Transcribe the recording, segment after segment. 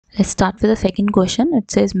Let's start with the second question.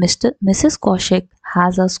 It says Mrs. Kaushik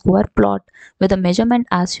has a square plot with a measurement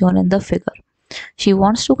as shown in the figure. She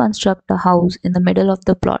wants to construct a house in the middle of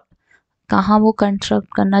the plot. कहाँ वो construct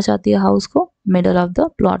करना चाहती है house को? Middle of the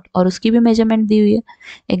plot, और उसकी भी measurement दी हुई है.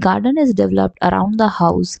 ए garden is developed around the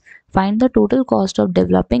house. Find the total cost of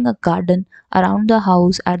developing a garden around the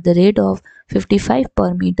house at the rate of 55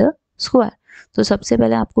 पर मीटर स्क्वायर. तो सबसे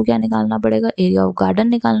पहले आपको क्या निकालना पड़ेगा? एरिया ऑफ गार्डन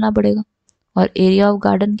निकालना पड़ेगा. और एरिया ऑफ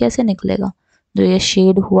गार्डन कैसे निकलेगा? जो ये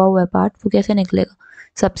शेड हुआ है पार्ट, वो कैसे निकलेगा?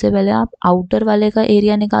 सबसे पहले आप आउटर वाले का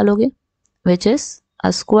एरिया निकालोगे, विच इज अ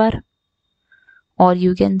स्क्वायर, और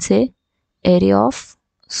you can say area of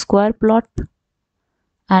square plot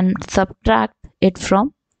and subtract it from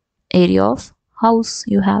area of house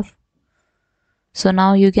you have. So now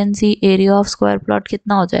you can see area of square plot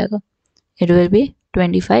कितना हो जाएगा? It will be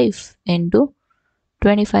 25 into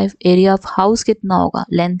 25. area of house कितना होगा?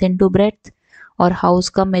 Length into breadth, और house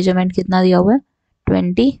का measurement कितना दिया हुआ है?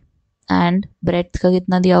 20, and breadth का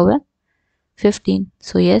कितना दिया हुआ है? 15.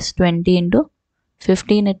 So yes, 20 into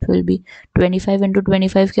 15 it will be. 25 into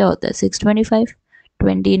 25 क्या होता है? 625.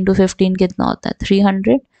 20 into 15 कितना होता है?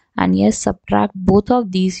 300. and yes, subtract both of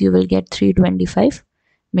these, you will get 325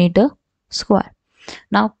 meter square.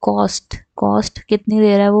 now cost कितनी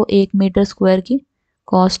दे रहा है वो 1 मीटर स्क्वायर की?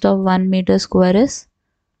 cost of 1 meter square is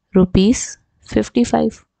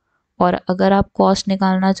 ₹55. और अगर आप cost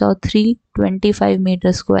निकालना चाहो 325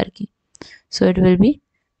 मीटर स्क्वायर की, so it will be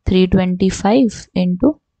 325 into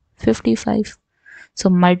 55. So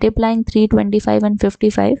multiplying 325 and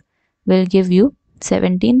 55 will give you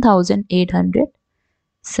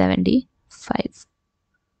 17,875.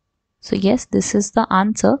 So yes, this is the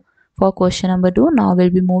answer for question number 2. Now we'll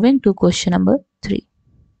be moving to question number 3.